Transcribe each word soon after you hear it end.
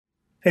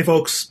Hey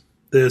folks,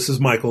 this is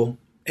Michael,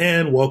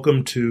 and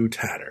welcome to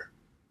Tatter.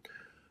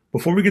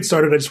 Before we get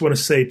started, I just want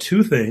to say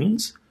two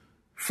things.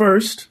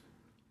 First,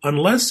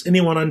 unless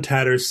anyone on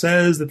Tatter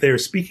says that they are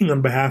speaking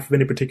on behalf of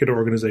any particular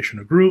organization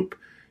or group,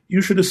 you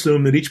should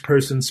assume that each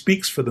person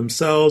speaks for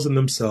themselves and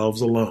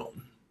themselves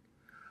alone.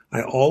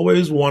 I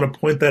always want to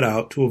point that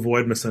out to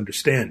avoid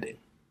misunderstanding.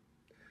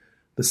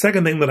 The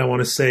second thing that I want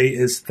to say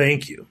is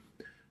thank you.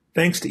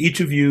 Thanks to each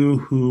of you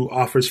who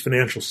offers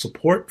financial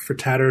support for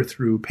Tatter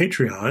through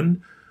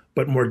Patreon,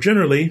 but more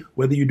generally,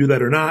 whether you do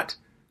that or not,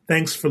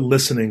 thanks for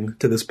listening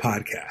to this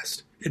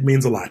podcast. It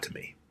means a lot to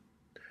me.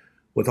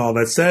 With all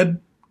that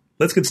said,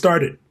 let's get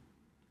started.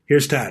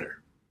 Here's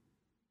Tatter.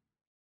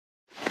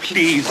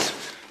 Please,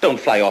 don't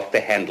fly off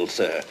the handle,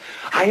 sir.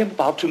 I am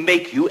about to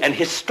make you an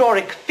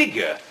historic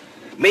figure.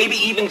 Maybe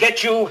even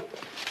get you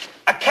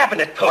a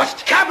cabinet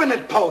post. A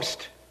cabinet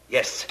post?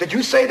 Yes. Did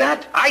you say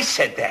that? I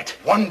said that.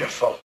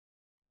 Wonderful.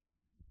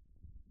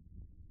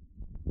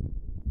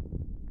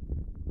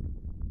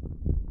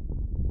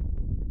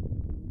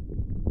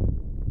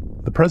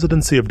 The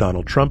presidency of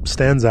Donald Trump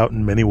stands out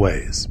in many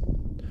ways.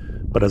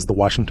 But as the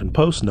Washington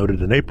Post noted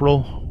in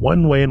April,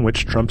 one way in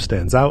which Trump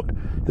stands out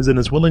is in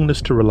his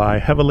willingness to rely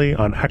heavily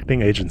on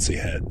acting agency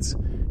heads,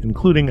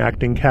 including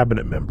acting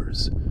cabinet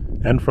members,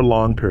 and for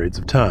long periods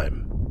of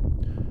time.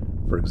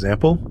 For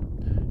example,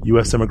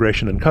 U.S.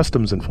 Immigration and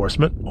Customs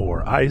Enforcement,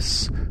 or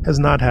ICE, has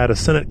not had a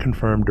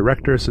Senate-confirmed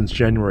director since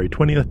January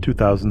 20th,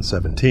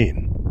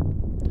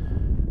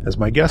 2017. As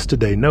my guest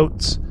today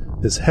notes,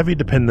 this heavy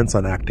dependence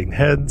on acting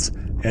heads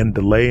and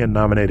delay in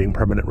nominating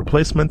permanent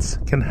replacements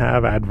can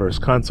have adverse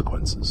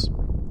consequences.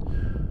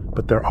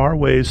 But there are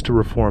ways to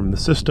reform the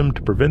system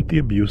to prevent the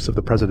abuse of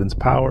the president's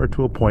power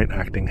to appoint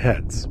acting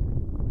heads.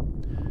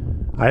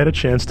 I had a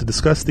chance to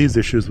discuss these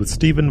issues with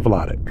Stephen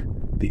Vladeck,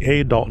 the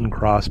A. Dalton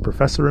Cross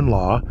Professor in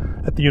Law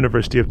at the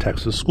University of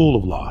Texas School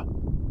of Law.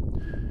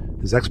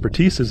 His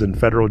expertise is in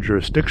federal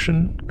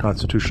jurisdiction,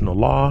 constitutional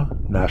law,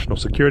 national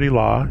security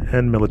law,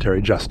 and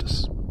military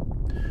justice.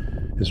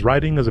 His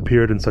writing has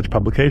appeared in such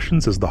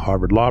publications as the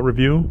Harvard Law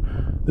Review,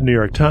 the New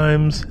York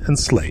Times, and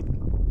Slate.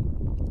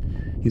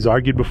 He's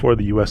argued before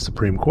the U.S.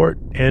 Supreme Court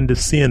and is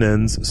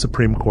CNN's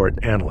Supreme Court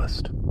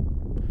analyst.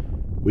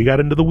 We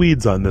got into the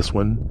weeds on this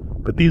one,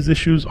 but these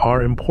issues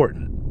are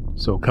important,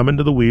 so come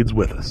into the weeds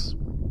with us.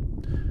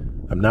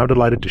 I'm now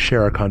delighted to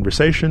share our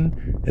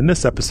conversation in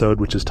this episode,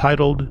 which is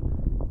titled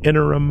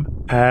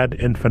Interim Ad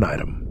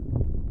Infinitum.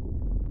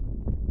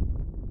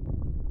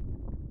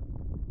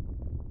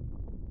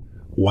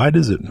 Why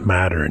does it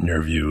matter, in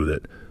your view,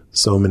 that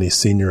so many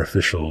senior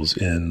officials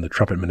in the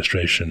Trump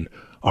administration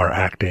are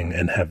acting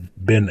and have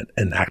been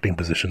in acting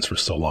positions for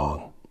so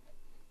long?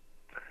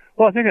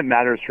 Well, I think it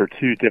matters for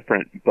two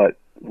different but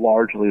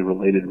largely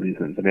related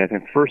reasons. I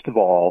think, first of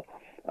all,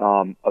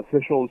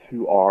 officials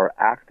who are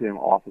acting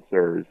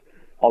officers,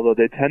 although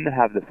they tend to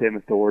have the same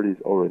authorities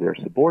over their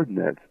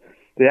subordinates,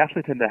 they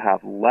actually tend to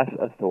have less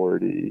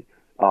authority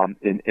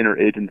in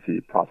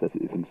interagency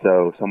processes. And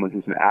so someone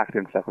who's an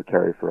acting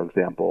secretary, for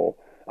example,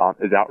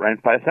 is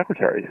outranked by a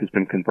secretary who's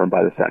been confirmed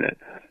by the Senate.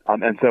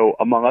 And so,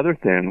 among other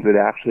things, it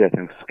actually, I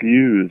think,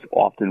 skews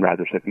often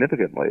rather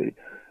significantly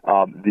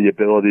the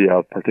ability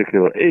of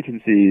particular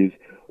agencies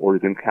or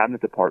even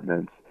cabinet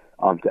departments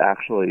to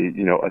actually,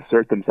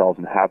 assert themselves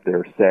and have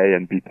their say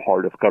and be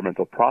part of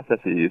governmental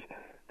processes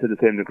to the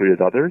same degree as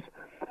others.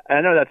 And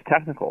I know that's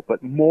technical,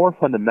 but more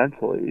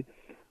fundamentally,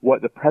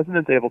 what the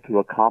president's able to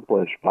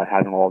accomplish by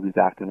having all these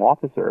acting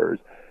officers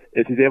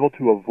is he's able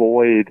to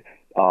avoid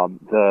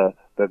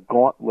the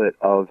gauntlet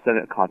of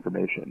Senate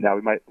confirmation. Now,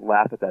 we might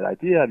laugh at that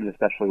idea,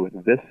 especially with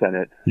this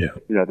Senate. Yeah.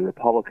 The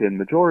Republican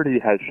majority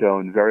has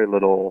shown very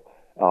little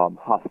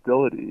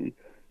hostility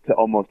to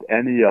almost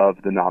any of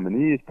the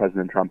nominees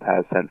President Trump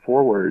has sent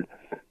forward.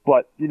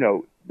 But,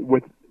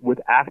 with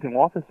acting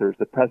officers,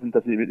 the president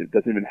doesn't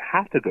even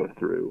have to go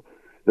through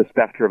the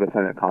specter of a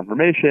Senate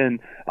confirmation.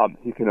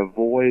 He can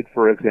avoid,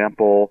 for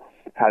example,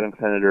 having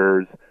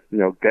senators,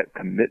 get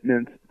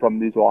commitments from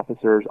these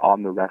officers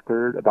on the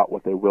record about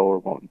what they will or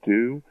won't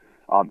do.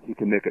 He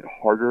can make it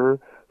harder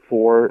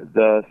for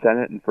the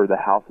Senate and for the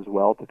House as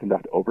well to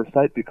conduct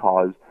oversight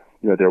because,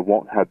 there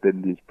won't have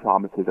been these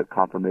promises at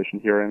confirmation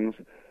hearings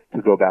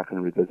to go back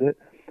and revisit.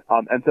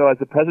 And so as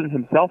the president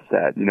himself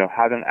said,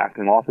 having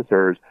acting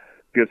officers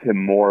gives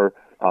him more,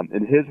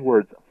 in his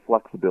words,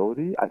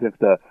 flexibility. I think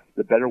the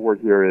better word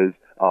here is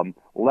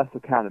less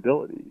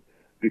accountability,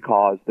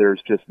 because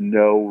there's just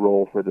no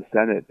role for the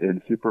Senate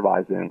in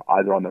supervising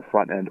either on the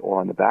front end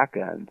or on the back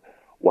end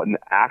what an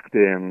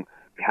acting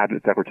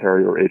cabinet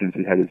secretary or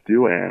agency head is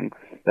doing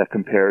that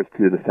compares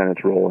to the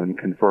Senate's role in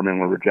confirming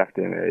or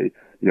rejecting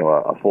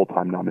a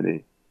full-time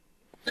nominee.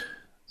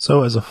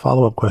 So as a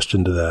follow-up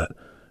question to that,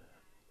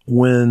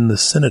 when the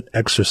Senate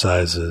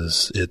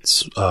exercises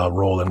its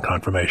role in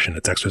confirmation,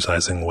 it's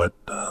exercising what,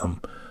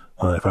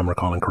 if I'm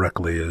recalling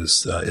correctly,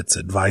 is its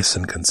advice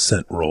and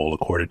consent role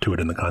accorded to it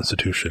in the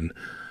Constitution.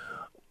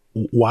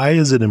 Why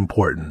is it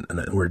important?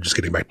 And we're just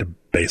getting back to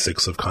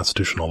basics of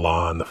constitutional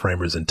law and the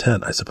framers'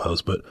 intent, I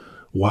suppose, but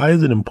why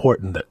is it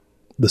important that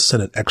the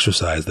Senate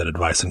exercise that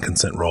advice and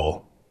consent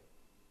role?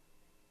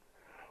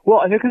 Well,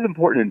 I think it's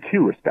important in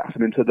two respects. I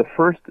mean, so the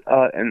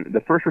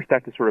first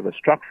respect is sort of a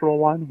structural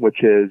one,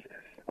 which is,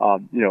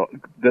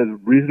 the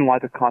reason why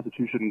the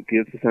Constitution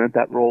gives the Senate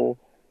that role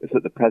is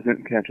that the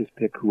president can't just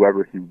pick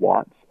whoever he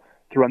wants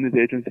to run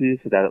these agencies,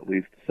 so that at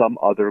least some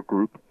other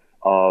group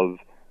of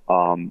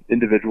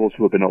individuals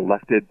who have been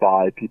elected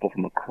by people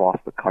from across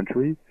the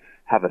country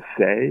have a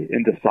say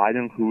in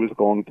deciding who is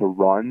going to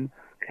run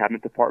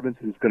cabinet departments,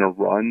 who's going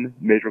to run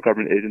major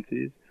government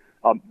agencies.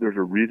 There's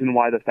a reason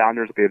why the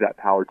founders gave that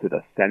power to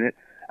the Senate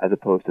as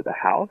opposed to the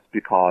House,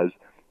 because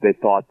they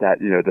thought that,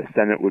 the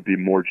Senate would be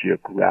more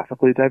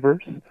geographically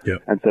diverse.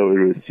 Yep. And so it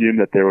would assume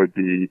that there would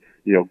be,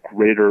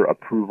 greater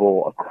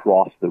approval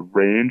across the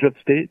range of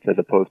states as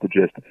opposed to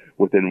just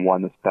within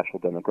one special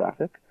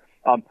demographic.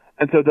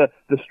 And so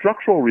the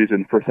structural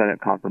reason for Senate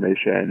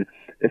confirmation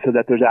is so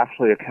that there's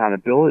actually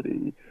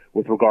accountability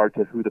with regard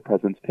to who the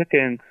president's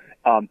picking.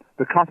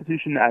 The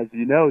Constitution, as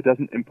you know,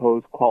 doesn't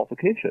impose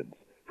qualifications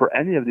for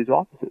any of these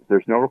offices.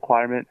 There's no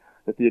requirement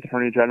that the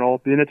Attorney General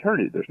be an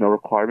attorney. There's no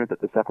requirement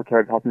that the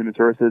Secretary of Health and Human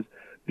Services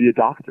be a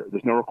doctor.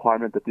 There's no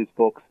requirement that these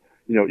folks,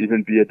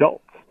 even be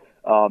adults.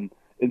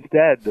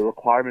 Instead, the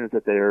requirement is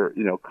that they are,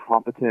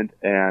 competent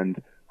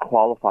and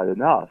qualified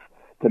enough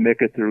to make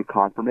it through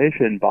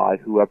confirmation by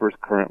whoever's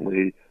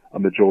currently a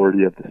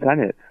majority of the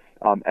Senate.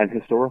 And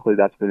historically,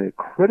 that's been a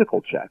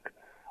critical check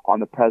on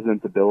the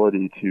president's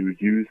ability to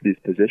use these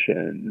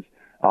positions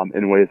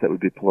in ways that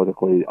would be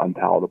politically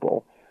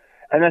unpalatable.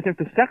 And I think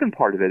the second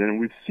part of it, and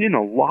we've seen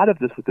a lot of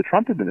this with the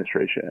Trump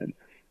administration,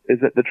 is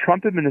that the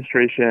Trump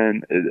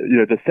administration,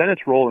 the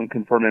Senate's role in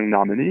confirming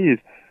nominees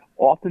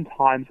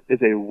oftentimes is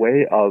a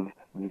way of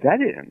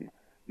vetting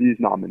these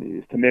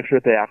nominees to make sure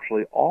that they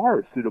actually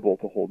are suitable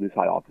to hold these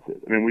high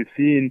offices. I mean, we've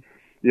seen,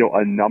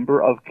 a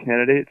number of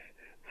candidates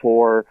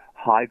for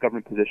high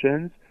government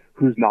positions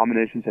whose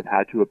nominations have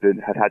had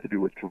to be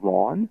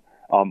withdrawn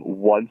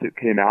once it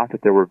came out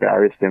that there were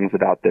various things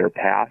about their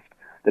past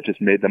that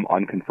just made them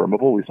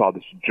unconfirmable. We saw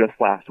this just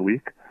last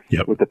week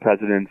with the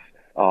president's,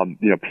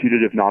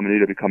 putative nominee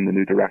to become the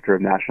new director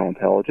of national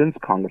intelligence,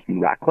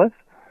 Congressman Ratcliffe.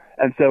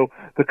 And so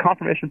the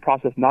confirmation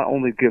process not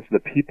only gives the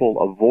people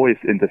a voice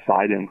in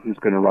deciding who's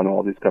going to run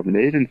all these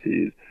government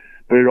agencies,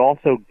 but it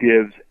also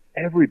gives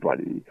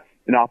everybody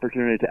an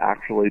opportunity to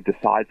actually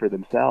decide for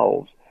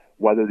themselves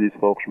whether these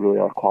folks really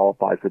are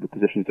qualified for the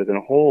positions they're going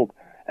to hold.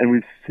 And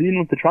we've seen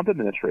with the Trump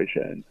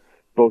administration,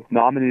 both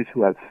nominees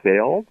who have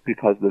failed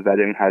because the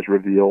vetting has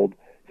revealed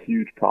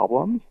huge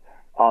problems,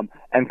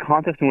 and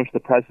context in which the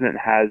president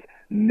has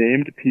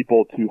named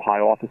people to high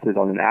offices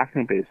on an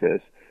acting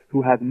basis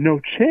who have no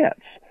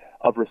chance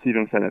of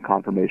receiving Senate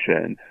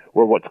confirmation,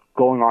 where what's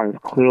going on is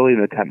clearly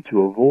an attempt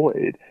to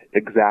avoid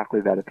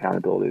exactly that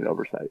accountability and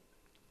oversight.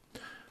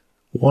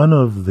 One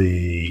of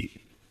the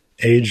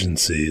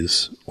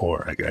agencies,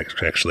 or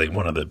actually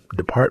one of the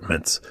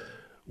departments,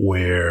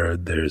 where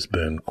there's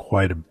been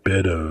quite a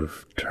bit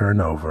of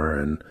turnover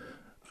and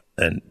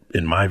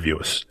in my view,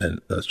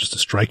 and that's just a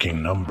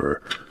striking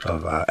number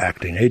of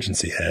acting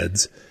agency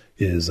heads,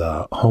 is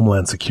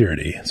Homeland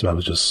Security. So I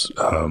was just,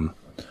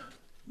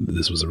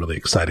 this was a really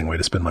exciting way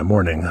to spend my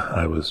morning.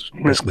 I was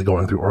basically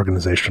going through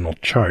organizational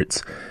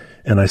charts,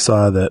 and I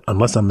saw that,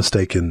 unless I'm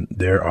mistaken,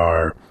 there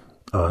are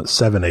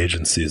 7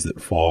 agencies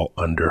that fall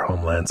under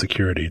Homeland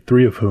Security,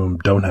 3 of whom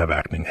don't have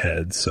acting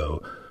heads.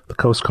 So the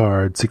Coast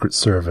Guard, Secret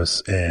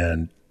Service,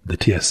 and the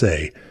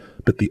TSA.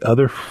 But the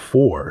other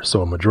 4,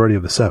 so a majority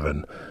of the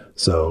 7,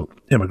 so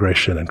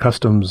Immigration and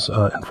Customs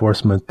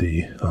Enforcement,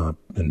 the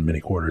in many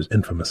quarters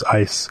infamous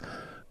ICE,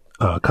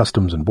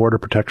 Customs and Border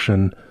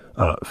Protection,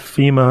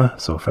 FEMA,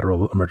 so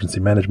Federal Emergency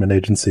Management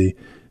Agency,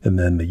 and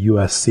then the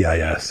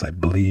USCIS, I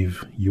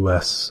believe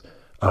U.S.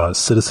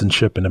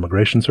 Citizenship and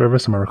Immigration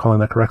Service. Am I recalling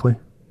that correctly?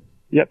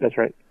 Yep, that's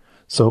right.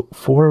 So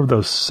 4 of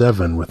those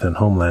 7 within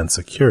Homeland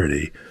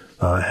Security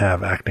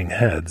have acting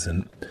heads,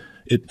 and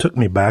it took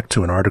me back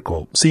to an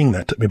article. Seeing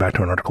that took me back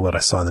to an article that I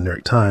saw in the New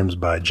York Times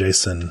by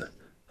Jason.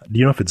 Do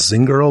you know if it's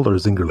Zingerle or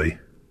Zingerle?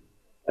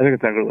 I think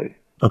it's Zingerle.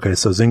 Okay,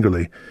 so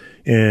Zingerle.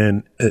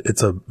 And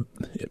it's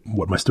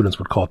what my students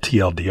would call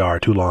TLDR,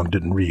 too long,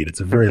 didn't read.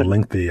 It's a very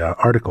lengthy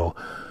article.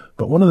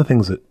 But one of the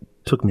things that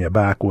took me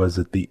aback was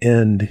at the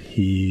end,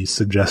 he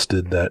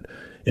suggested that,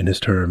 in his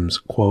terms,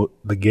 quote,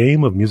 the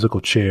game of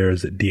musical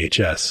chairs at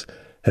DHS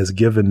has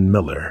given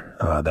Miller,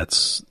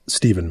 that's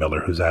Stephen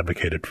Miller, who's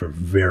advocated for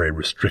very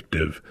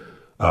restrictive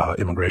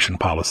immigration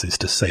policies,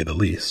 to say the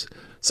least.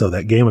 So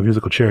that game of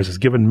musical chairs has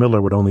given Miller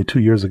what only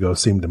 2 years ago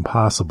seemed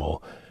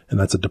impossible, and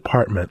that's a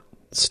department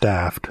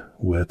staffed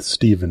with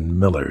Stephen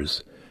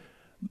Millers.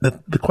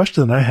 The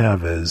question that I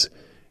have is,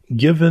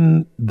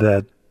 given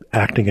that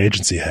acting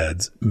agency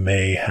heads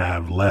may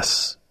have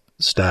less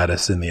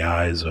status in the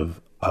eyes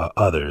of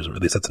others, or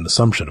at least that's an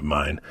assumption of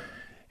mine,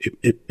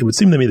 it would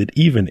seem to me that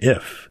even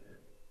if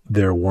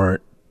there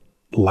weren't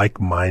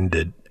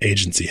like-minded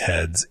agency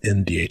heads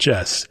in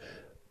DHS,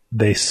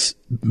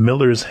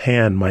 Miller's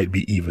hand might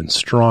be even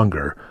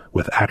stronger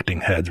with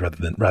acting heads rather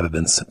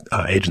than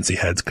agency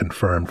heads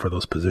confirmed for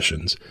those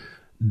positions.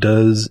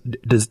 Does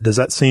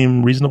that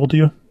seem reasonable to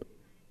you?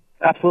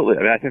 Absolutely.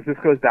 I mean, I think this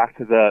goes back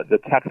to the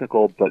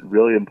technical but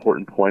really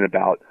important point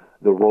about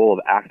the role of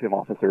acting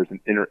officers in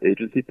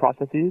interagency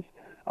processes.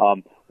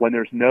 When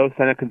there's no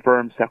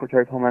Senate-confirmed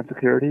Secretary of Homeland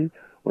Security,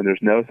 when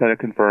there's no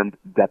Senate-confirmed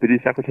Deputy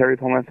Secretary of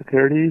Homeland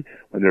Security,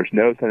 when there's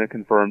no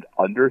Senate-confirmed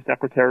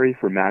Undersecretary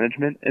for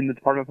Management in the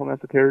Department of Homeland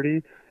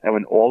Security, and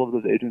when all of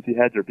those agency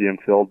heads are being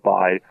filled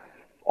by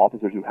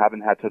officers who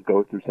haven't had to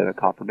go through Senate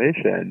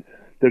confirmation,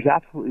 there's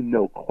absolutely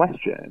no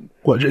question.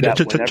 Well, just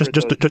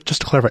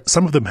to clarify,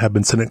 some of them have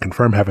been Senate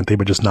confirmed, haven't they?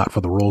 But just not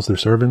for the roles they're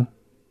serving.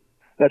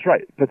 That's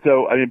right. But if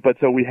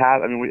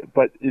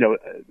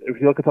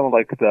you look at someone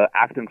like the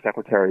acting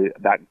secretary,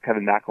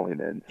 Kevin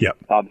McAleenan,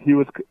 he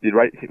was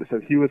right.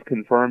 He was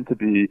confirmed to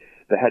be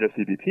the head of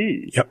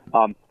CBP. Yep.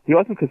 He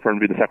wasn't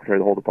confirmed to be the secretary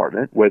of the whole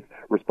department with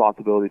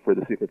responsibility for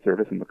the Secret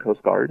Service and the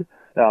Coast Guard.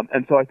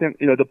 And so I think,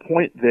 the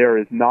point there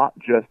is not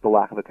just the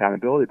lack of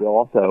accountability, but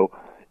also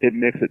it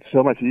makes it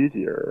so much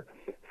easier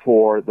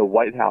for the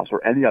White House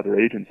or any other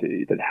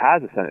agency that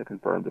has a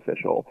Senate-confirmed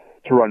official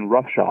to run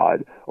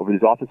roughshod over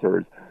these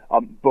officers,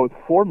 both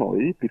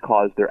formally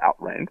because they're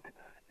outranked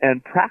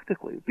and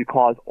practically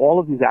because all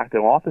of these acting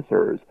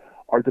officers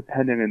are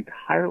depending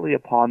entirely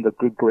upon the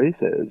good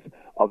graces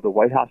of the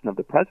White House and of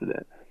the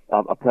president,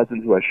 a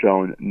president who has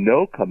shown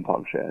no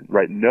compunction,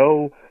 right,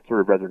 no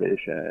sort of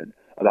reservation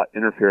about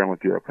interfering with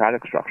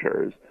bureaucratic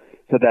structures,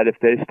 so that if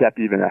they step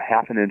even a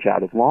half an inch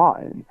out of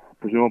line,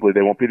 presumably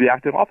they won't be the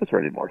acting officer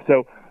anymore.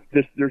 So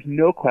there's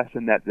no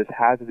question that this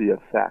has the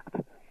effect,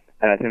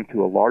 and I think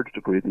to a large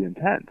degree the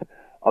intent,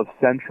 of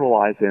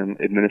centralizing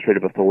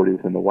administrative authority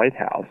within the White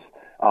House.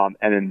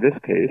 And in this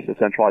case, a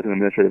centralizing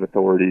administrative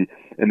authority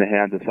in the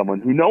hands of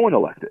someone who no one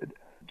elected,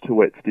 to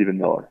wit, Stephen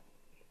Miller.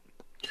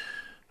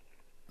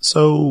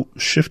 So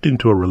shifting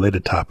to a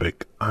related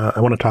topic,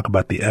 I want to talk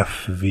about the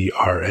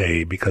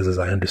FVRA because as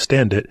I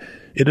understand it,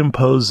 it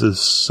imposes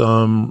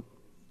some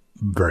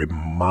very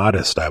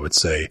modest, I would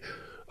say,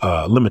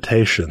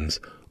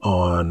 limitations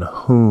on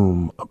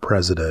whom a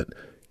president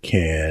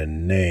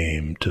can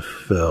name to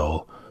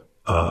fill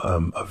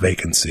a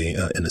vacancy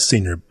in a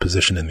senior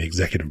position in the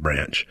executive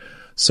branch.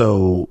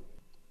 So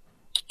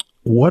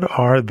what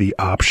are the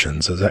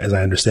options? As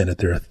I understand it,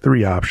 there are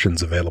three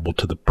options available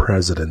to the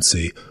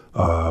presidency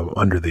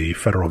under the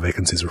Federal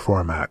Vacancies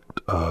Reform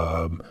Act,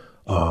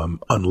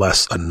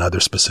 unless another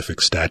specific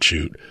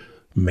statute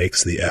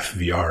makes the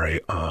FVRA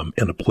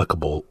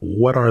inapplicable.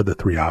 What are the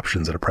three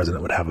options that a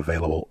president would have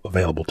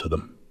available to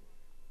them?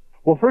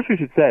 Well, first we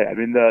should say,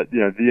 the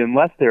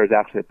unless there is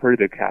actually a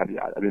pretty big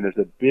caveat. There's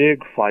a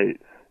big fight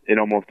in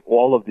almost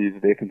all of these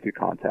vacancy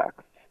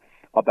contexts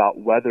about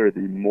whether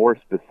the more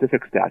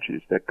specific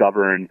statutes that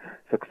govern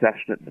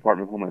succession at the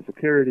Department of Homeland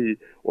Security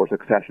or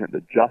succession at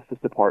the Justice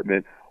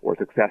Department or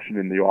succession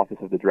in the Office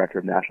of the Director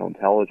of National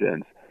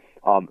Intelligence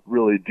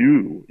really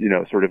do,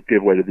 sort of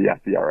give way to the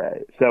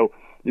FVRA. So,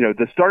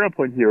 the starting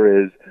point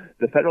here is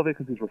the Federal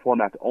Vacancies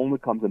Reform Act only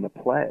comes into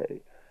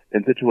play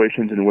in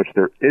situations in which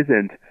there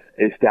isn't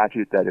a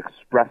statute that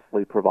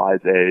expressly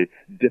provides a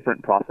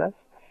different process,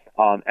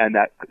 and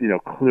that,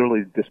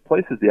 clearly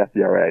displaces the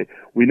FVRA.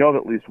 We know of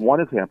at least one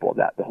example of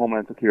that, the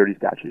Homeland Security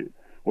statute,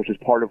 which is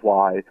part of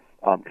why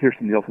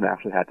Kirstjen Nielsen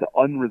actually had to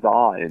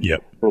unresign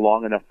for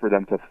long enough for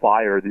them to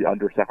fire the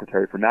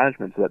Undersecretary for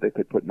Management so that they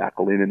could put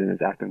McAleenan in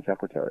as acting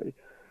secretary.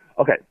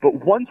 Okay,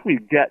 but once we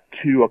get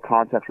to a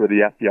context where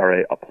the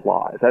FVRA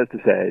applies, that is to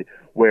say,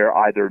 where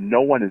either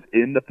no one is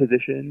in the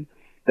position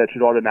that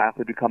should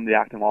automatically become the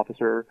acting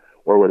officer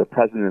or where the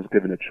president is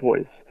given a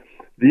choice,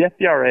 the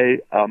FVRA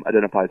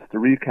identifies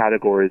three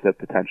categories of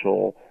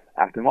potential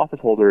acting office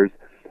holders.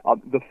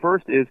 The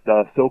first is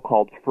the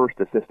so-called first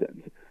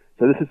assistant.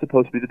 So this is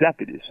supposed to be the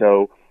deputy.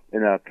 So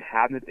in a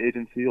cabinet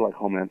agency like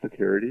Homeland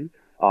Security,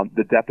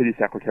 the deputy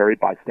secretary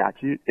by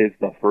statute is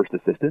the first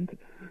assistant.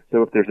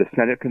 So if there's a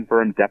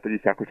Senate-confirmed deputy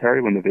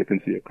secretary when the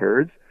vacancy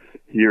occurs,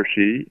 he or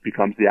she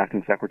becomes the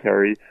acting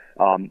secretary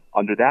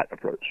under that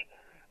approach.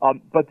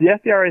 But the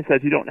FVRA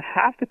says you don't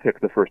have to pick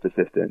the first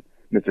assistant,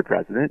 Mr.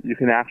 President. You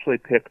can actually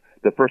pick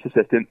the first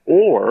assistant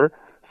or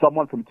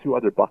someone from two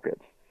other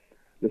buckets.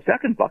 The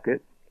second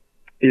bucket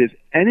is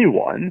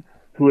anyone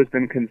who has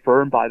been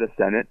confirmed by the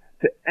Senate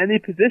to any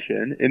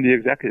position in the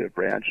executive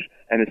branch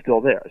and is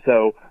still there.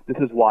 So this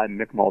is why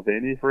Mick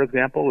Mulvaney, for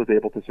example, was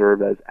able to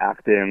serve as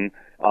acting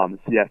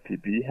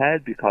CFPB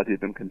head because he's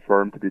been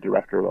confirmed to be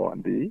director of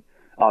OMB.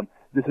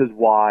 This is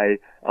why,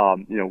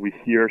 we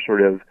hear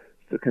sort of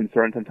the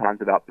concern sometimes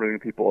about bringing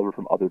people over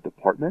from other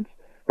departments,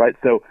 right?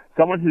 So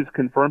someone who's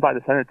confirmed by the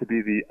Senate to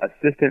be the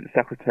Assistant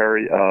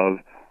Secretary of,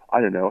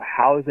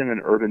 Housing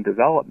and Urban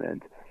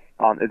Development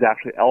is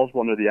actually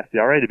eligible under the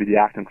FVRA to be the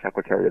Acting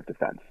Secretary of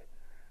Defense.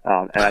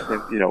 And I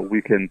think,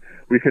 we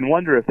can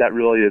wonder if that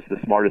really is the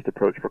smartest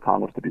approach for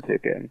Congress to be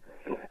taking.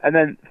 And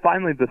then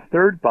finally, the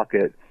third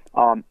bucket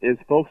is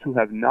folks who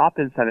have not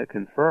been Senate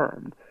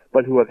confirmed,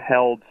 but who have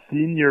held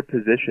senior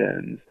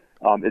positions.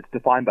 It's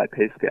defined by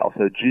pay scale,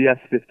 so GS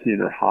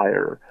 15 or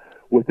higher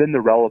within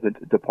the relevant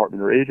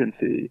department or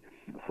agency,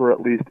 for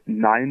at least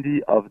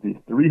 90 of the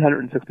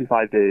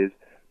 365 days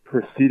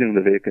preceding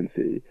the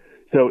vacancy.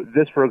 So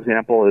this, for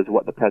example, is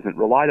what the president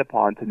relied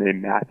upon to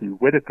name Matthew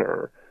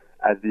Whitaker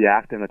as the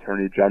acting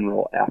attorney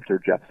general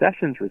after Jeff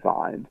Sessions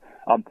resigned.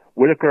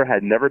 Whitaker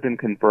had never been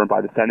confirmed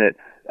by the Senate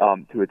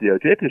to a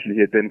DOJ position.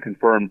 He had been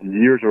confirmed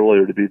years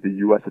earlier to be the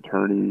U.S.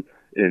 attorney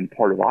in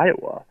part of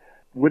Iowa.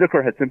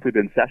 Whitaker had simply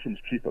been Sessions'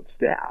 chief of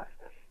staff,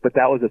 but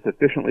that was a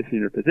sufficiently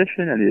senior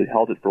position, and he had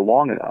held it for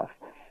long enough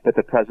that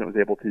the president was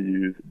able to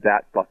use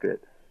that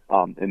bucket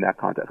in that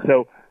context.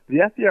 So the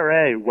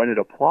FVRA, when it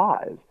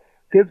applies,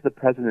 gives the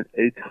president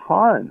a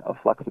ton of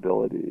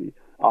flexibility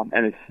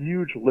and a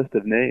huge list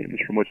of names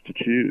from which to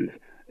choose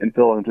and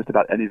fill in just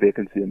about any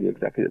vacancy in the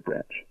executive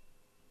branch.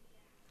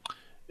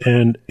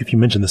 And if you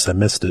mentioned this, I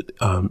missed it.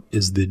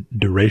 Is the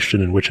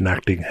duration in which an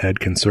acting head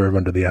can serve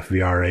under the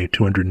FVRA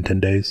 210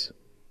 days?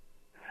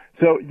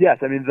 So yes,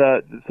 I mean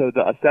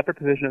a separate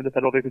provision of the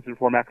Federal Vacancy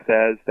Reform Act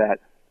says that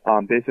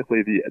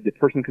basically the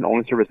person can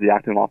only serve as the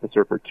acting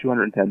officer for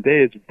 210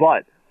 days,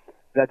 but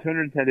that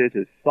 210 days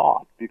is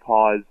soft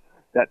because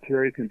that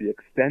period can be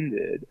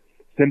extended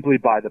simply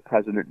by the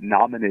president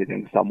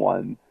nominating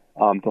someone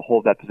to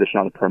hold that position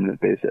on a permanent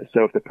basis.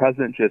 So if the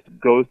president just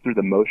goes through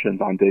the motions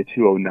on day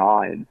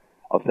 209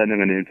 of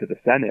sending a name to the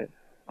Senate,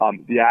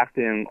 the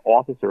acting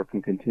officer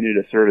can continue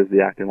to serve as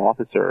the acting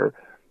officer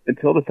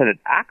until the Senate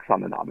acts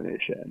on the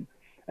nomination.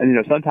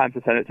 And, sometimes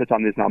the Senate sits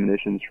on these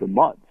nominations for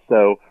months.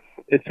 So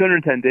it's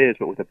 210 days,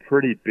 but with a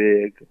pretty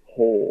big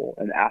hole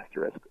and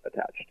asterisk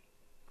attached.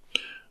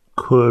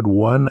 Could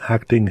one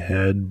acting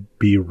head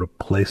be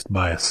replaced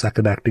by a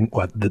second acting?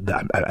 Well,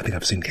 I think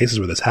I've seen cases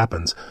where this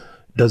happens.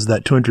 Does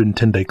that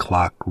 210-day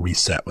clock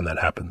reset when that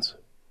happens?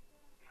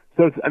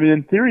 So,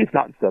 in theory, it's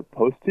not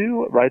supposed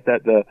to, right?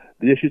 That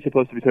the issue is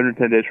supposed to be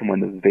 210 days from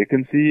when the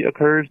vacancy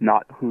occurs,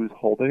 not who's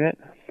holding it.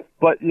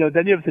 But,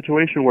 then you have a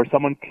situation where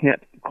someone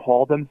can't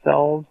call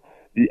themselves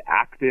the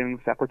acting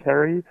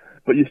secretary,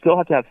 but you still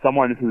have to have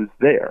someone who's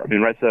there.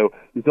 Right? So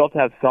you still have to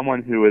have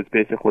someone who is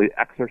basically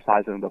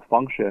exercising the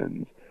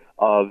functions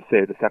of,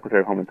 say, the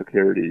Secretary of Homeland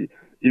Security,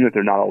 even if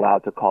they're not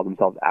allowed to call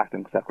themselves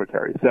acting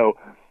secretary. So,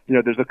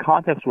 there's a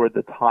context where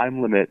the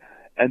time limit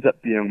ends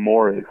up being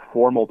more a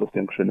formal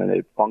distinction than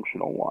a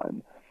functional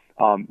one.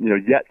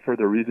 Yet for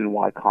the reason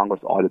why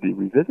Congress ought to be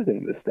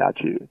revisiting this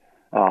statute.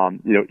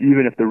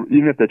 Even if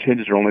the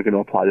changes are only going to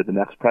apply to the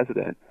next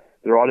president,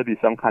 there ought to be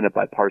some kind of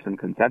bipartisan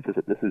consensus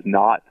that this is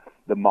not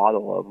the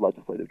model of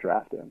legislative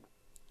drafting.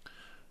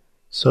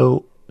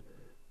 So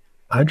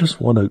I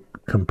just want to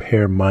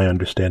compare my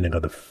understanding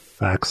of the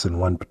facts in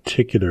one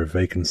particular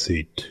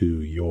vacancy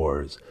to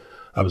yours.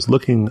 I was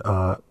looking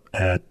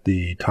at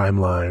the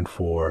timeline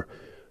for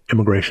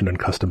Immigration and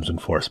Customs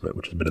Enforcement,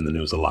 which has been in the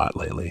news a lot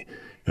lately.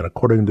 And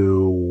according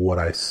to what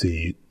I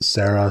see,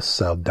 Sarah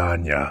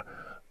Saldana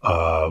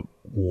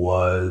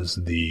was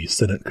the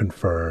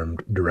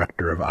Senate-confirmed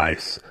director of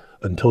ICE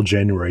until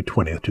January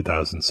 20th,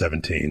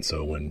 2017,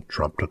 so when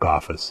Trump took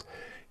office.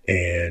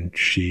 And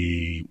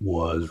she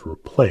was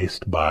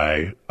replaced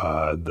by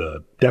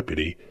the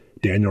deputy,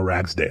 Daniel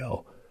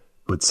Ragsdale.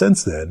 But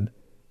since then,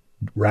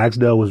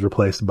 Ragsdale was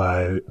replaced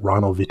by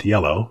Ronald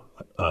Vitiello,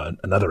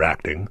 another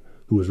acting,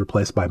 who was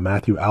replaced by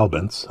Matthew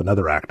Albence,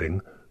 another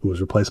acting, who was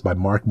replaced by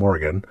Mark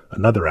Morgan,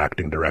 another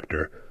acting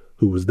director,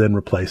 who was then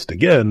replaced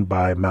again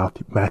by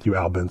Matthew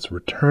Albence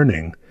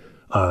returning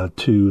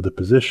to the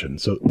position.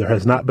 So there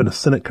has not been a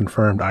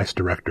Senate-confirmed ICE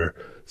director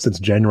since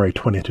January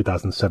 20th,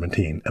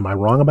 2017. Am I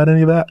wrong about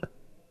any of that?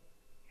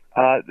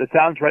 That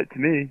sounds right to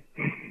me.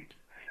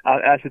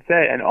 I should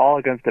say, and all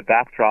against a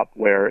backdrop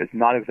where it's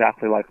not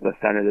exactly like the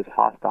Senate is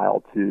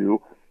hostile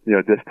to,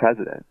 this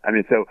president.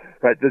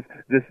 Right,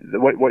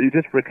 what you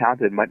just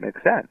recounted might make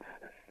sense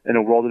in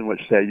a world in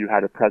which, say, you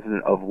had a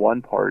president of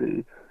one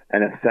party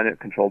and a Senate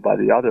controlled by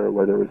the other,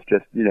 where there was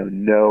just,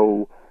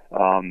 no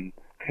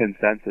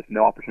consensus,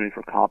 no opportunity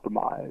for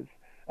compromise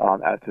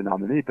as to a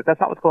nominee. But that's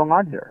not what's going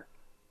on here.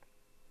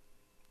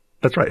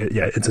 That's right.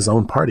 Yeah, it's his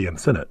own party in the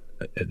Senate.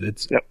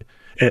 Yep.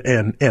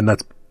 And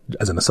that's,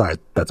 as an aside,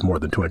 that's more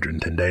than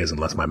 210 days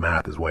unless my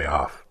math is way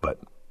off. But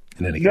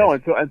in any case. No,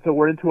 and so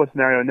we're into a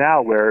scenario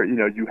now where,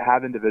 you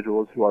have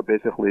individuals who are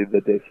basically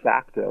the de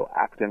facto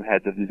acting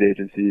heads of these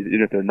agencies,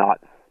 even if they're not,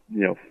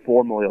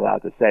 formally allowed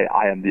to say,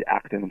 I am the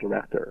acting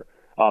director.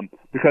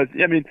 Because,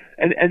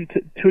 and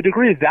to a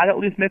degree, that at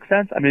least makes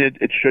sense.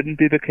 It shouldn't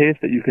be the case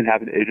that you can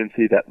have an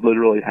agency that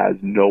literally has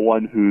no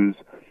one who's,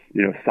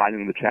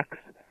 signing the checks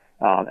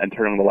and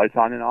turning the lights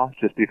on and off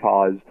just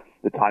because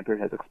the time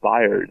period has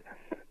expired.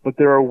 But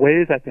there are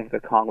ways, I think,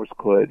 that Congress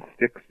could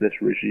fix this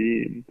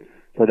regime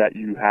so that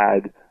you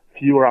had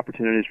fewer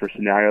opportunities for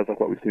scenarios like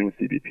what we've seen with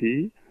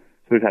CBP.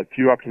 So we've had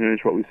fewer opportunities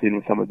for what we've seen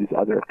with some of these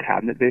other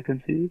cabinet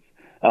vacancies.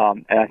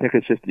 And I think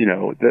it's just,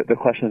 the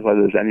question is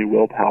whether there's any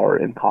willpower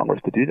in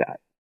Congress to do that.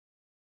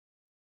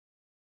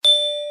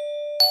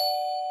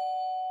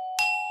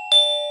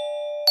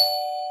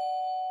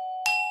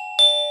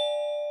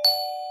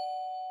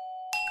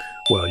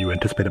 Well, you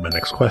anticipated my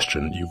next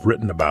question. You've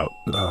written about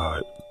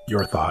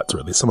your thoughts, or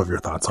at least some of your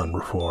thoughts on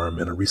reform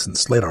in a recent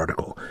Slate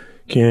article.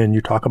 Can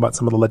you talk about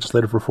some of the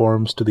legislative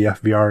reforms to the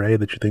FVRA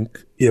that you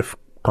think, if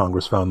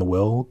Congress found the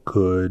will,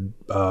 could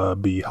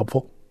be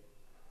helpful?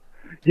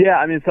 Yeah,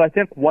 I mean, so I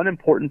think one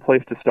important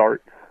place to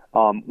start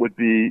would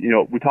be,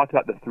 we talked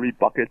about the three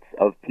buckets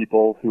of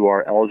people who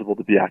are eligible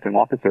to be acting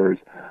officers.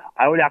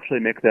 I would actually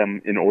make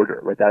them in order,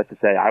 right? That is to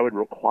say, I would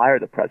require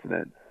the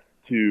president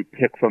to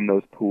pick from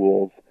those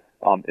pools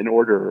in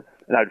order,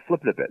 and I'd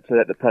flip it a bit so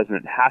that the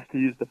president has to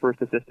use the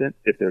first assistant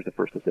if there's a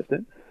first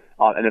assistant.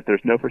 And if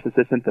there's no first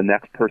assistant, the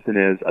next person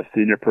is a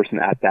senior person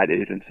at that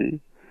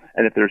agency.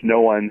 And if there's no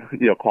one,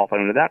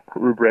 qualifying under that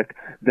rubric,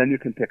 then you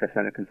can pick a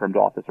Senate-confirmed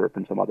officer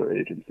from some other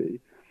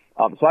agency.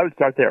 So I would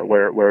start there,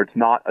 where it's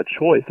not a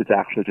choice, it's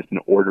actually just an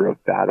order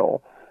of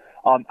battle.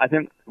 I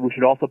think we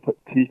should also put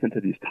teeth into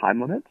these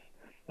time limits.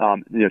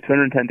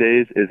 210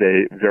 days is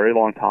a very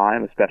long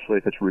time, especially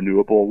if it's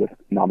renewable with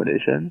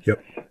nominations.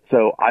 Yep.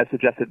 So I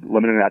suggested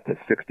limiting that to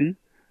 60,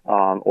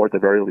 or at the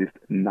very least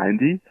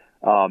 90.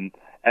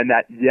 And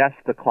that, yes,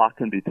 the clock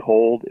can be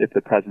told if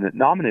the president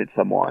nominates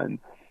someone,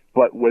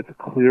 but with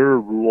clearer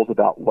rules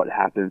about what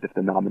happens if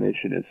the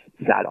nomination is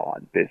sat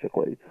on,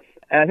 basically.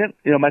 And I think,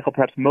 Michael,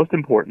 perhaps most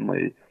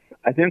importantly,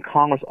 I think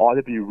Congress ought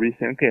to be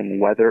rethinking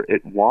whether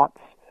it wants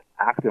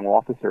acting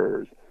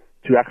officers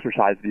to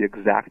exercise the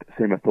exact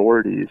same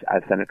authorities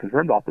as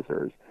Senate-confirmed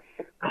officers.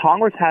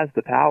 Congress has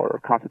the power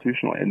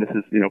constitutionally, and this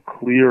is,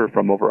 clear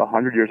from over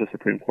 100 years of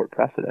Supreme Court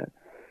precedent,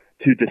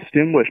 to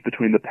distinguish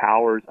between the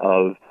powers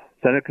of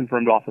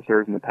Senate-confirmed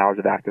officers and the powers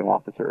of acting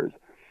officers.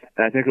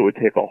 And I think it would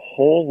take a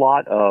whole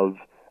lot of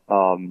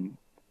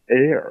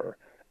air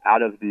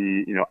out of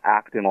the,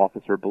 acting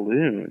officer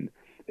balloon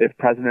if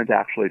presidents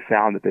actually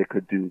found that they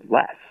could do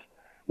less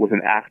with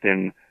an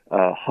acting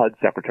HUD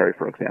secretary,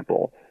 for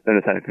example, than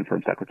a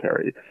Senate-confirmed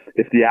secretary.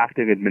 If the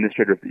acting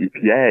administrator of the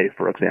EPA,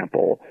 for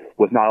example,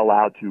 was not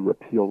allowed to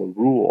repeal a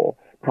rule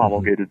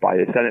promulgated by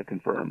a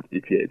Senate-confirmed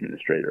EPA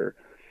administrator.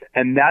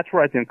 And that's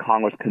where I think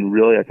Congress can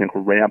really,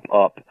 ramp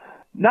up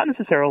not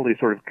necessarily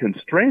sort of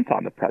constraints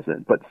on the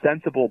president, but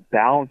sensible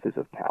balances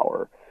of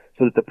power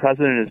so that the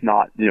president is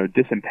not,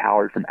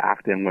 disempowered from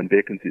acting when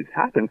vacancies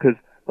happen. Because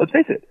let's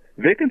face it,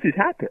 vacancies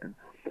happen,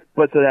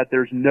 but so that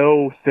there's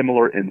no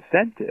similar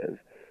incentive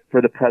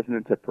for the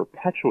president to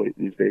perpetuate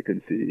these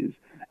vacancies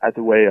as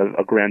a way of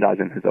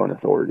aggrandizing his own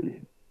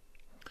authority.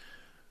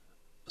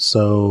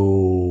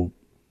 So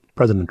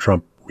President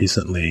Trump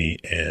recently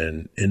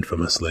and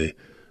infamously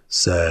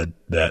said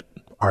that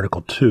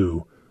Article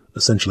 2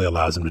 essentially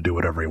allows him to do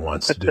whatever he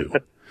wants to do.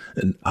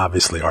 And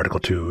obviously Article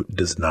 2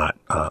 does not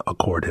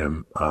accord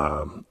him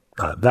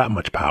that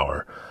much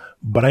power.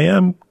 But I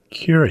am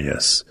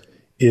curious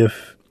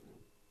if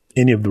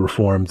any of the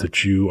reforms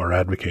that you are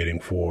advocating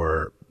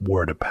for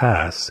were to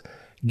pass,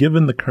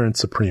 given the current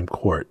Supreme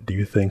Court, do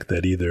you think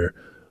that either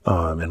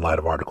in light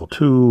of Article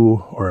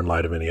 2 or in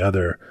light of any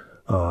other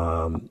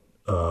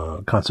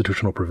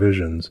constitutional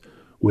provisions,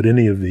 would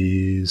any of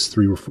these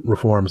three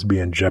reforms be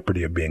in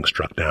jeopardy of being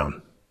struck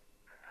down?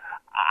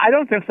 I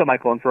don't think so,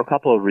 Michael, and for a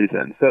couple of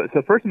reasons. So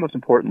first and most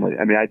importantly,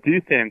 I do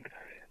think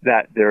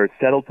that there is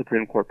settled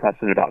Supreme Court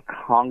precedent about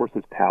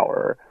Congress's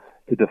power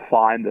to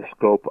define the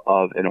scope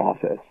of an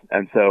office.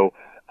 And so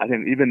I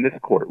think even this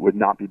court would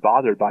not be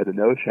bothered by the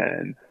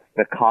notion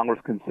that Congress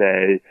can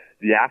say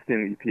the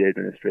acting EPA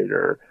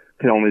administrator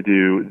can only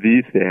do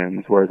these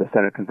things, whereas a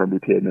Senate-confirmed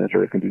EPA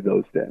administrator can do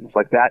those things.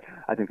 Like that,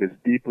 I think, is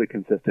deeply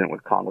consistent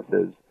with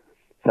Congress's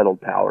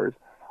settled powers.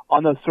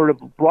 On the sort of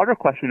broader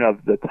question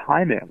of the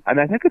timing,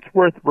 I think it's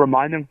worth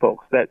reminding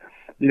folks that,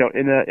 in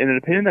an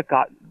opinion that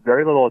got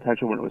very little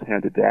attention when it was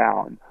handed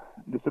down,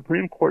 the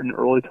Supreme Court in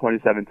early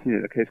 2017,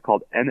 in a case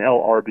called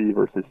NLRB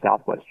versus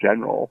Southwest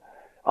General,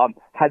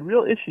 had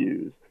real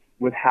issues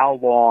with how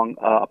long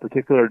a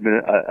particular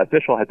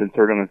official had been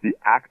serving as the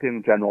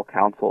acting general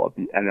counsel of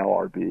the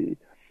NLRB.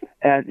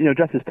 And,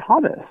 Justice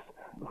Thomas,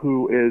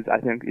 who is, I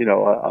think,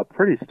 a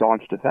pretty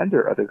staunch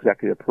defender of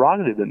executive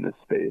prerogative in this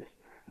space,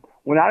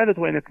 went out of his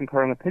way in a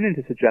concurring opinion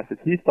to suggest that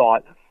he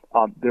thought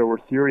there were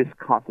serious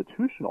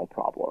constitutional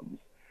problems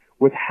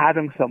with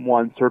having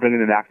someone serving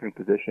in an acting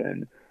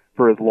position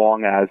for as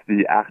long as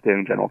the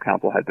acting general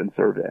counsel had been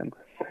serving.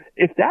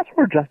 If that's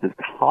where Justice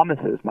Thomas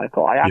is,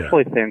 Michael, I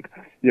actually think,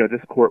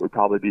 this court would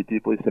probably be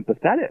deeply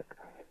sympathetic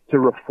to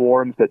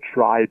reforms that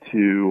try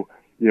to,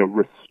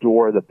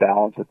 restore the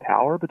balance of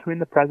power between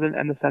the president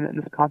and the Senate in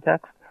this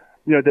context.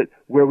 That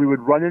where we would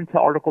run into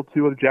Article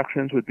 2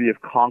 objections would be if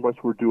Congress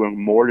were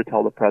doing more to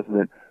tell the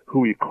president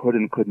who he could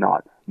and could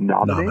not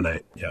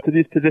nominate to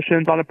these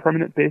positions on a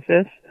permanent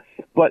basis.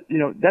 But,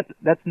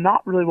 that's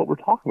not really what we're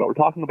talking about. We're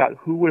talking about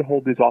who would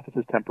hold these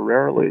offices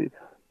temporarily,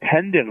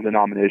 pending the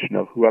nomination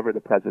of whoever the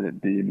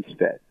president deems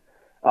fit.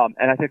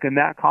 And I think in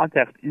that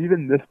context,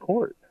 even this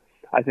court,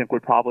 I think,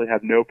 would probably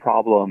have no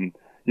problem,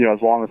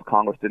 as long as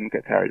Congress didn't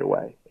get carried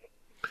away.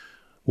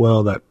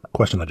 Well, that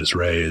question I just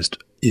raised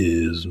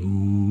is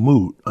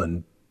moot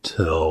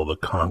until the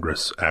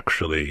Congress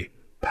actually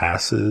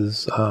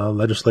passes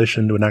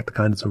legislation to enact the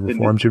kinds of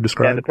reforms you've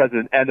described.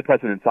 And the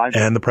president signs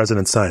it. And the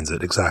president signs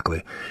it,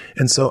 exactly.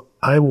 And so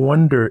I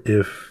wonder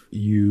if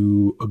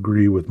you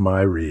agree with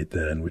my read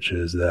then, which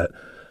is that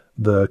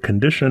the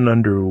condition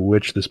under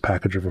which this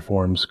package of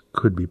reforms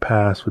could be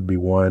passed would be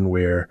one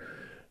where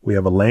we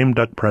have a lame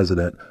duck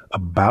president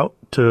about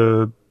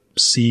to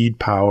cede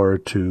power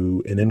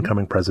to an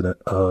incoming president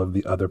of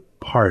the other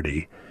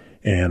party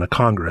and a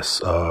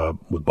Congress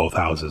with both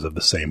houses of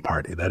the same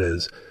party. That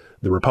is,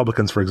 the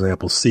Republicans, for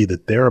example, see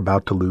that they're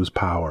about to lose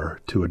power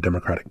to a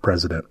Democratic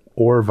president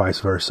or vice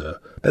versa.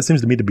 That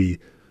seems to me to be,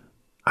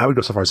 I would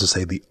go so far as to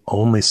say, the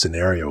only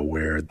scenario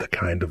where the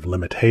kind of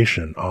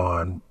limitation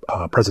on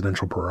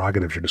presidential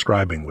prerogatives you're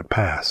describing would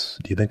pass.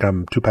 Do you think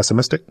I'm too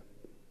pessimistic?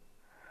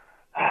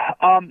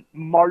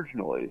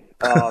 Marginally.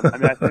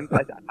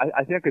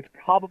 I think it's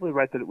probably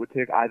right that it would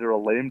take either a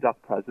lame duck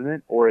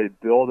president or a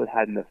bill that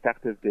had an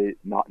effective date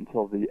not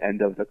until the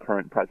end of the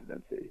current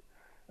presidency.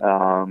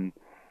 So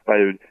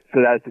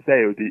that is to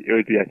say, it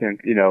would be, I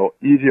think,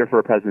 easier for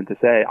a president to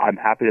say, I'm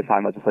happy to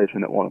sign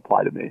legislation that won't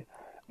apply to me,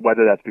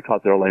 whether that's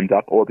because they're a lame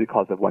duck or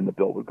because of when the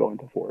bill would go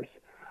into force.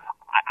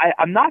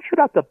 I'm not sure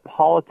about the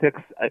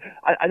politics.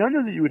 I don't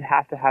know that you would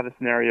have to have a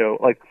scenario,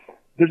 like,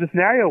 there's a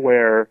scenario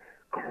where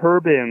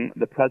curbing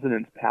the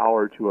president's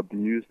power to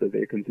abuse the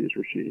vacancies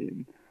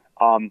regime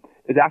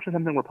is actually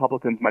something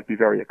Republicans might be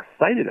very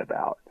excited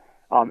about.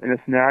 In a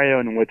scenario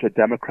in which a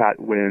Democrat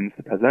wins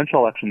the presidential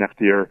election next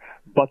year,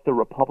 but the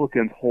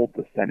Republicans hold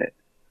the Senate,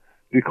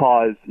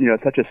 because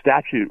such a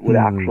statute would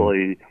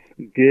actually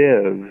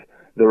give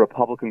the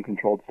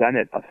Republican-controlled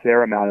Senate a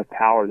fair amount of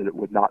power that it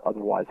would not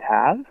otherwise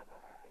have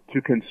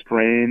to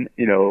constrain,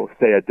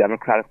 say, a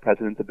Democratic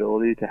president's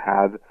ability to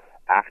have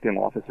acting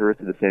officers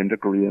to the same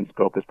degree and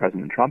scope as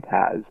President Trump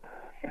has.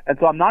 And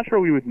so I'm not sure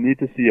we would need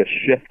to see a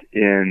shift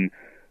in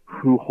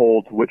who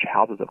holds which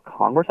houses of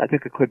Congress. I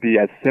think it could be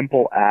as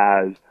simple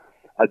as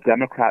a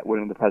Democrat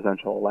winning the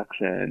presidential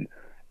election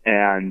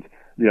and,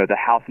 the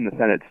House and the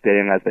Senate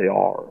staying as they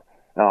are,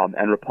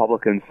 and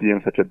Republicans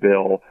seeing such a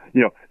bill.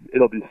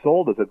 It'll be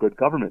sold as a good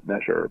government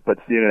measure, but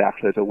seeing it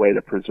actually as a way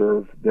to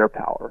preserve their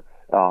power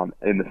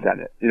in the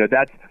Senate.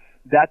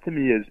 That to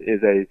me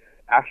is a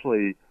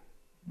actually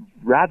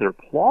rather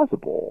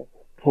plausible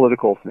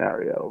political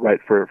scenario, right,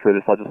 for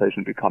this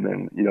legislation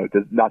becoming,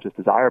 not just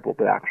desirable,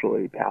 but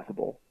actually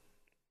passable.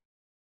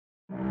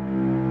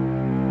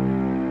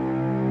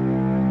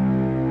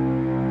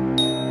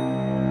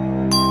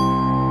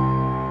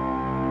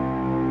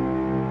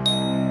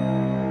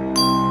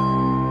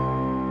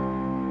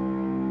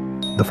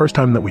 The first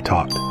time that we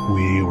talked,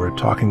 we were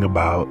talking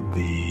about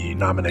the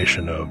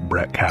nomination of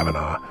Brett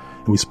Kavanaugh.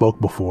 We spoke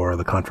before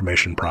the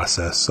confirmation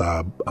process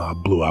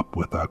blew up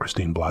with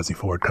Christine Blasey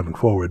Ford coming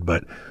forward,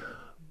 but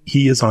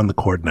he is on the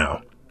court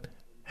now.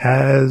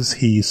 Has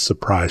he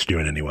surprised you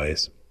in any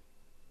ways?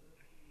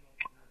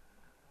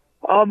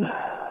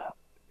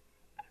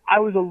 I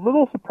was a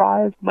little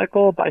surprised,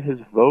 Michael, by his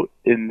vote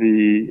in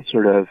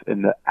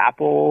the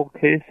Apple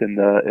case, in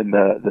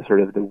the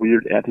sort of the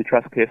weird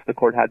antitrust case the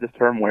court had this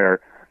term, where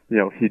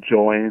he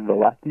joined the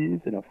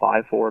lefties in a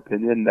 5-4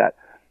 opinion that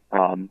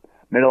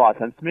made a lot of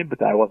sense to me, but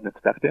that I wasn't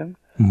expecting.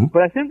 Mm-hmm.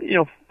 But I think,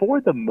 for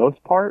the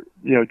most part,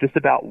 just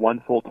about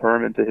one full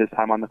term into his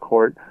time on the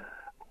court,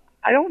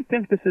 I don't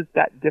think this is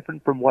that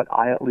different from what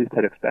I at least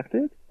had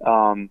expected.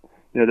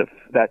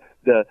 That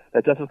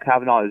Justice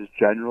Kavanaugh is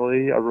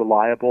generally a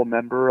reliable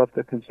member of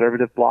the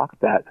conservative bloc,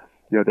 that,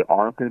 there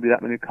aren't going to be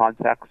that many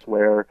contexts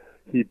where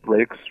he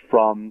breaks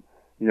from,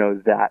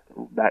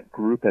 that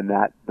group and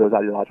those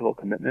ideological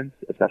commitments,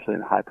 especially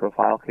in high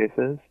profile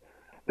cases.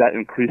 That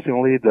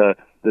increasingly the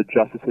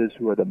justices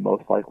who are the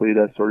most likely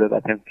to sort of, I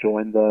think,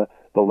 join the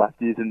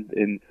lefties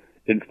in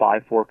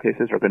 5-4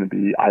 cases are going to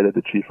be either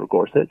the Chief or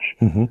Gorsuch.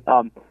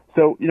 Mm-hmm.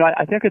 So,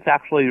 I think it's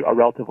actually a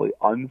relatively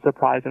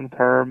unsurprising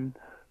term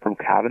from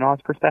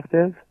Kavanaugh's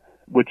perspective,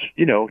 which,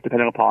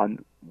 depending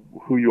upon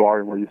who you are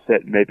and where you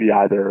sit, may be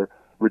either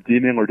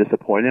redeeming or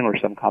disappointing or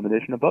some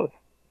combination of both.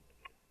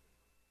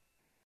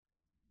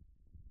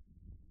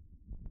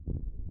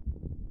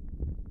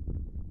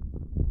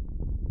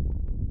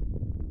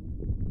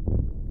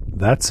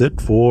 That's it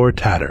for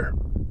Tatter.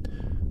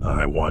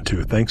 I want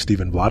to thank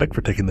Stephen Vladeck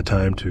for taking the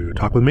time to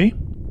talk with me.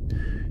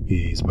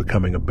 He's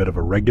becoming a bit of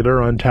a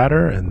regular on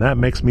Tatter, and that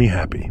makes me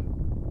happy.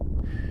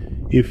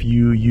 If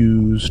you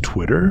use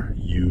Twitter,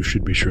 you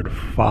should be sure to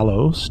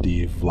follow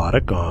Steve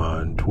Vladeck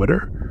on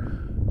Twitter.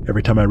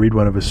 Every time I read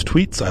one of his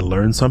tweets, I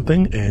learn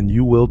something, and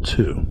you will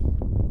too.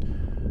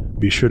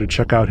 Be sure to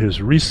check out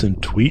his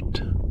recent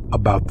tweet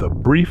about the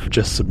brief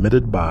just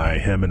submitted by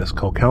him and his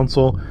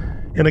co-counsel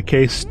in a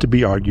case to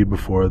be argued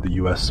before the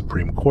U.S.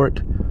 Supreme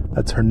Court.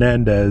 That's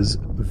Hernandez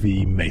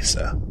v.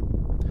 Mesa.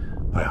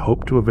 I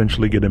hope to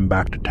eventually get him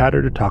back to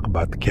Tatter to talk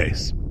about the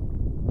case.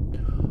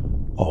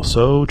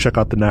 Also, check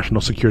out the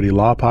National Security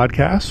Law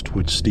podcast,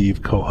 which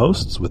Steve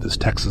co-hosts with his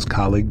Texas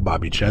colleague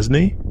Bobby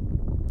Chesney.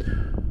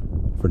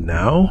 For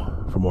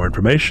now, for more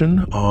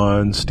information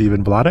on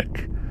Stephen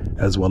Vladeck,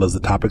 as well as the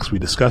topics we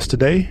discussed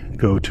today,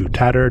 go to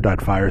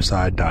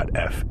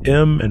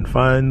tatter.fireside.fm and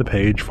find the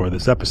page for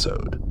this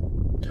episode.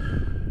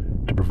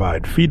 To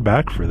provide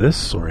feedback for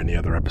this or any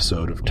other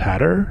episode of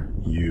Tatter,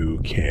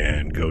 you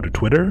can go to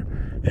Twitter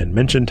and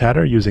mention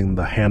Tatter using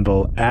the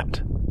handle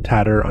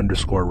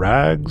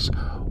 @Tatter_rags,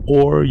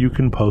 or you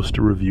can post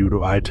a review to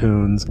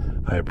iTunes.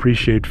 I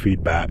appreciate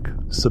feedback.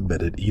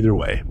 Submit it either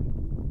way.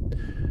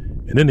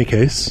 In any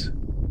case,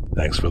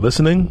 thanks for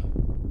listening,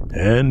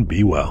 and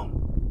be well.